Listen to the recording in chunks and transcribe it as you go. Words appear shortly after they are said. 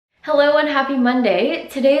Hello and happy Monday.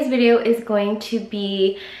 Today's video is going to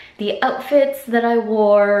be the outfits that I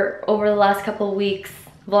wore over the last couple of weeks,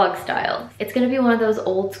 vlog style. It's gonna be one of those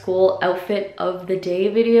old school outfit of the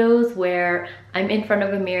day videos where I'm in front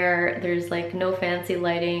of a mirror, there's like no fancy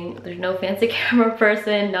lighting, there's no fancy camera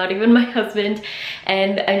person, not even my husband,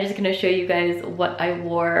 and I'm just gonna show you guys what I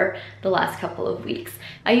wore the last couple of weeks.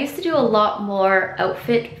 I used to do a lot more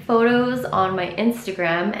outfit photos on my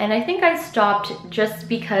Instagram, and I think I stopped just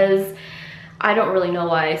because I don't really know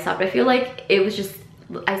why I stopped. I feel like it was just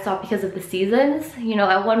I stopped because of the seasons. You know,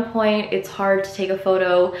 at one point it's hard to take a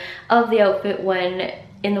photo of the outfit when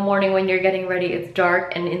in the morning when you're getting ready it's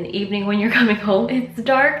dark, and in the evening when you're coming home it's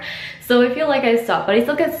dark. So I feel like I stopped, but I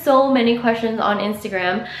still get so many questions on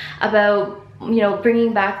Instagram about, you know,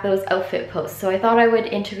 bringing back those outfit posts. So I thought I would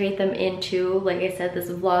integrate them into, like I said, this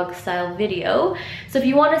vlog style video. So if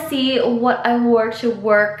you want to see what I wore to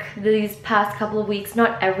work these past couple of weeks,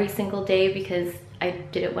 not every single day because I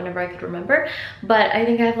did it whenever I could remember, but I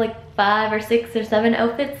think I have like 5 or 6 or 7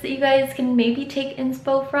 outfits that you guys can maybe take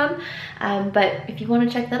inspo from. But if you want to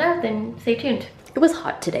check that out, then stay tuned. It was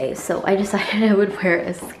hot today, so I decided I would wear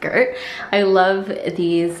a skirt. I love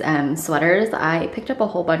these sweaters. I picked up a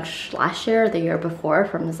whole bunch last year or the year before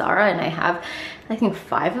from Zara, and I have, I think,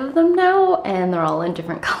 5 of them now, and they're all in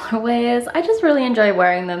different colorways. I just really enjoy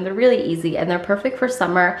wearing them. They're really easy, and they're perfect for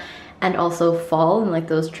summer and also fall and like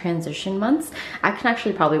those transition months. I can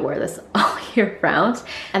actually probably wear this all year round.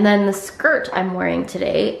 And then the skirt I'm wearing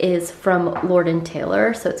today is from Lord &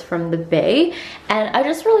 Taylor, so it's from the Bay. And I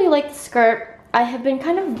just really like the skirt. I have been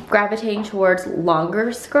kind of gravitating towards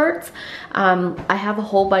longer skirts. I have a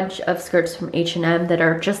whole bunch of skirts from H&M that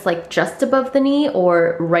are just like just above the knee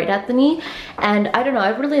or right at the knee. And I don't know,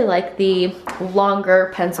 I really like the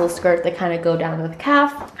longer pencil skirt that kind of go down to the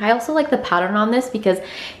calf. I also like the pattern on this because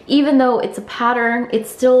even though it's a pattern, it's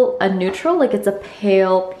still a neutral, like it's a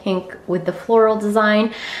pale pink with the floral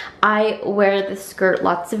design. I wear this skirt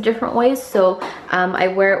lots of different ways. So I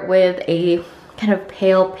wear it with a kind of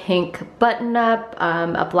pale pink button up,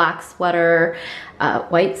 a black sweater,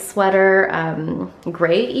 white sweater,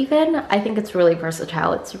 gray even. I think it's really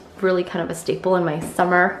versatile. It's really kind of a staple in my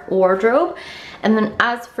summer wardrobe. And then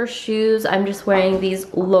as for shoes, I'm just wearing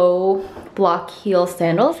these low block heel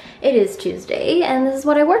sandals. It is Tuesday and this is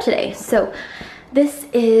what I wore today. So this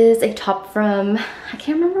is a top from, I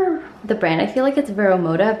can't remember the brand. I feel like it's Vero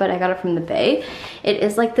Moda, but I got it from the Bay. It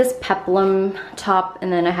is like this peplum top,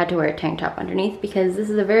 and then I had to wear a tank top underneath because this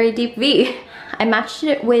is a very deep V. I matched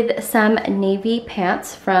it with some navy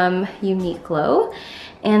pants from Uniqlo.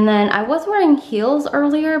 And then I was wearing heels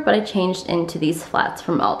earlier, but I changed into these flats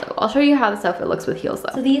from Aldo. I'll show you how this outfit looks with heels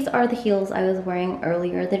though. So these are the heels I was wearing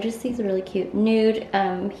earlier. They're just these really cute nude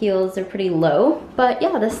heels. They're pretty low. But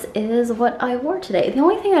yeah, this is what I wore today. The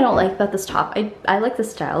only thing I don't like about this top, I like the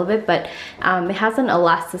style of it, but it has an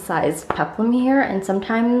elasticized peplum here, and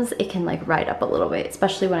sometimes it can like ride up a little bit,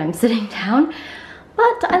 especially when I'm sitting down.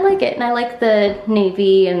 But I like it, and I like the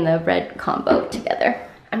navy and the red combo together.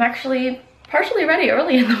 I'm actually partially ready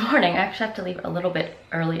early in the morning. I actually have to leave a little bit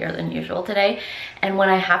earlier than usual today. And when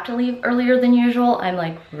I have to leave earlier than usual, I'm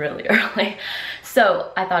like really early.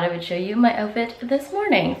 So I thought I would show you my outfit this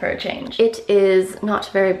morning for a change. It is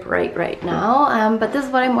not very bright right now, but this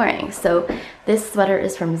is what I'm wearing. So this sweater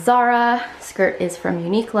is from Zara, skirt is from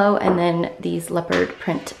Uniqlo, and then these leopard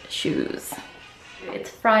print shoes. It's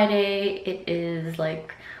Friday, it is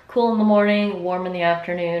like cool in the morning, warm in the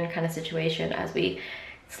afternoon kind of situation as we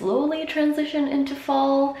slowly transition into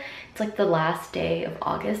fall. It's like the last day of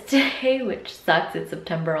August today, which sucks, it's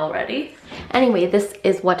September already. Anyway, this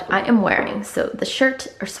is what I am wearing. So the shirt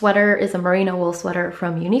or sweater is a merino wool sweater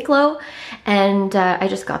from Uniqlo, and I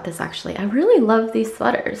just got this actually. I really love these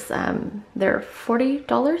sweaters. They're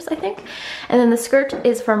 $40, I think. And then the skirt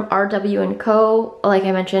is from RW&Co. Like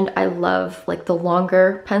I mentioned, I love like the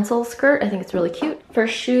longer pencil skirt. I think it's really cute. For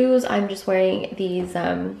shoes, I'm just wearing these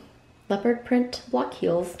leopard print block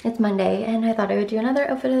heels. It's Monday and I thought I would do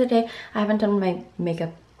another outfit of the day. I haven't done my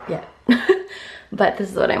makeup yet, but this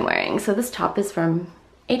is what I'm wearing. So this top is from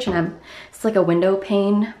H&M. It's like a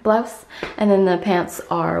windowpane blouse, and then the pants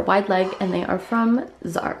are wide leg and they are from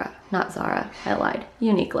Zara. Not Zara, I lied,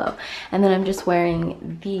 Uniqlo. And then I'm just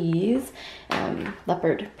wearing these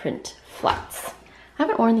leopard print flats. I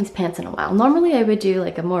haven't worn these pants in a while. Normally I would do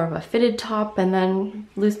like a more of a fitted top and then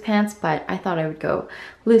loose pants, but I thought I would go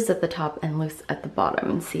loose at the top and loose at the bottom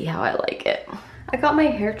and see how I like it. I got my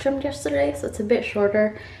hair trimmed yesterday, so it's a bit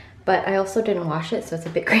shorter, but I also didn't wash it, so it's a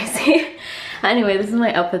bit crazy. Anyway, this is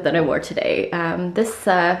my outfit that I wore today. This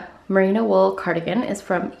merino wool cardigan is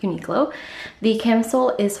from Uniqlo. The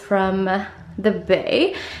camisole is from the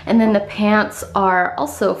Bay, and then the pants are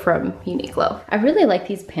also from Uniqlo. I really like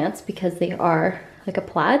these pants because they are like a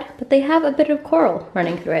plaid, but they have a bit of coral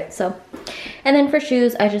running through it. So, and then for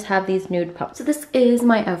shoes, I just have these nude pumps. So this is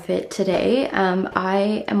my outfit today.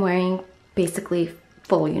 I am wearing basically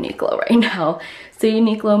full Uniqlo right now. So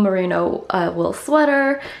Uniqlo merino wool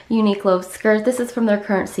sweater, Uniqlo skirt. This is from their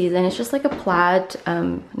current season. It's just like a plaid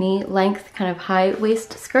knee length kind of high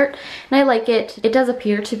waist skirt, and I like it. It does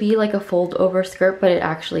appear to be like a fold over skirt, but it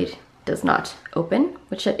actually does not open,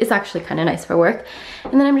 which is actually kind of nice for work.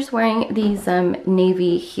 And then I'm just wearing these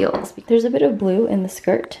navy heels. There's a bit of blue in the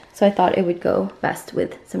skirt, so I thought it would go best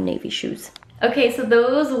with some navy shoes. Okay, so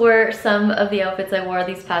those were some of the outfits I wore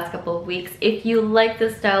these past couple of weeks. If you like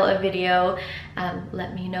this style of video,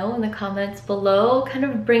 let me know in the comments below, kind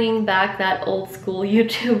of bringing back that old school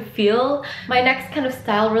YouTube feel. My next kind of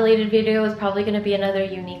style related video is probably going to be another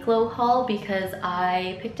Uniqlo haul because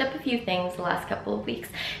I picked up a few things the last couple of weeks.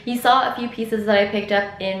 You saw a few pieces that I picked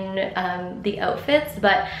up in the outfits,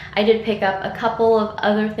 but I did pick up a couple of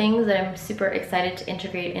other things that I'm super excited to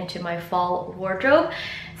integrate into my fall wardrobe.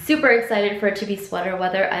 Super excited for it to be sweater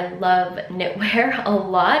weather. I love knitwear a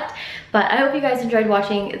lot, but I hope you guys enjoyed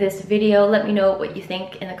watching this video. Let me know what you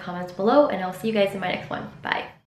think in the comments below, and I'll see you guys in my next one. Bye.